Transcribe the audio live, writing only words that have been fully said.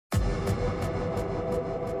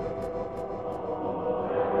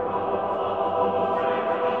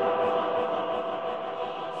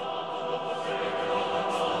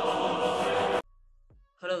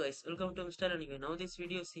guys, welcome to MR.LEARNING. Now this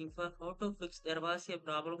video is seeing for how to fix there was a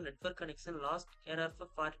problem network connection lost error for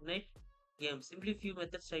Fortnite game. Simply few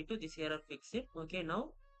methods try to this error fix it. Okay, now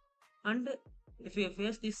and if you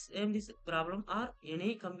face this problem or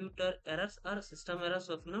any computer errors or system errors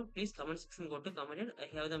of now, please comment section go to comment it.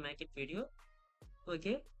 I have the make it video.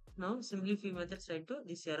 Okay, now simply few methods try to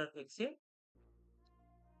this error fix it.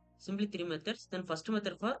 Simply three methods. Then first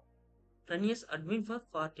method for run as admin for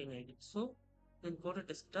Fortnite. So then go to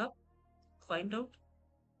desktop. Find out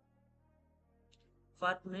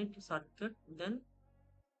Fortnite shortcut, then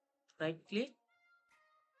right click,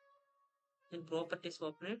 then properties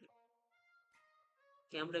open it,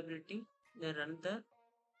 camera ability, then run the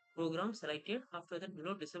program selected. After that,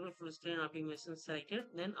 below disable full screen optimization selected,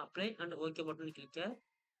 then apply and OK button click here.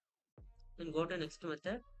 Then go to next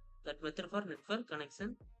method. That method for network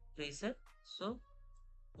connection reset. So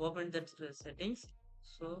open that settings.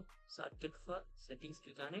 So shortcut for settings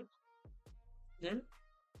click on it. Then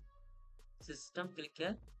system click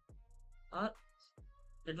here or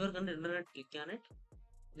network and internet click on it.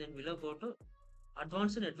 Then below go to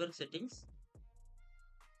advanced network settings.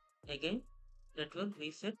 Again network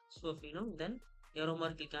reset. So if you know, then arrow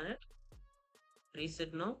mark click on it.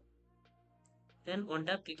 Reset now. Then one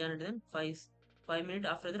tap click on it. Then 5 minutes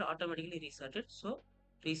after that automatically restarted. So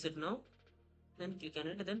reset now. Then click on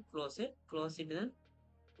it. Then close it. Close it. Then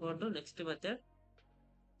go to next method.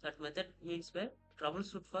 That method means by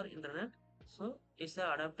troubleshoot for internet. So it's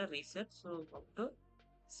the adapter reset. So up to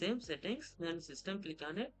same settings. Then system click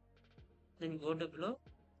on it. Then go to below.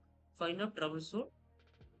 Find out troubleshoot.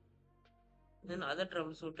 Then other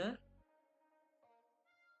troubleshooter.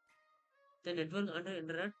 Then network under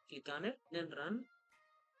internet click on it. Then run.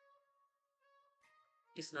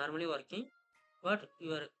 It is normally working, but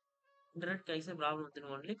your internet connection problem then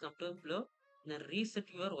only come to below. Then reset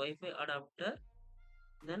your Wi-Fi adapter.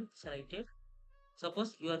 Then select it.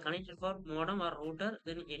 Suppose you are connected for modem or router,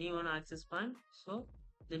 then any one access point. So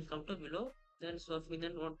then come to below. Then so if we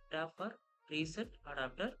then want tap for reset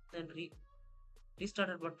adapter. Then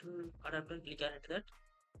restart button adapter click on it. That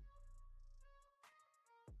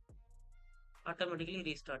automatically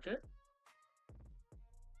restarted.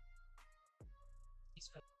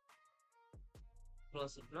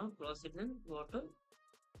 Close it now. Close it. Then go to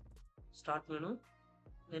start menu.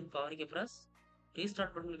 Then power key press.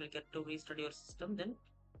 Restart button will get to restart your system. Then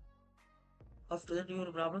after that your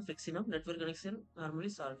problem fixing up network connection normally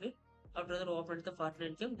solve it. After that open the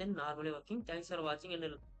Fortnite game, then normally working. Thanks for watching and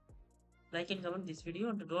like and comment this video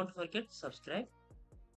and don't forget subscribe.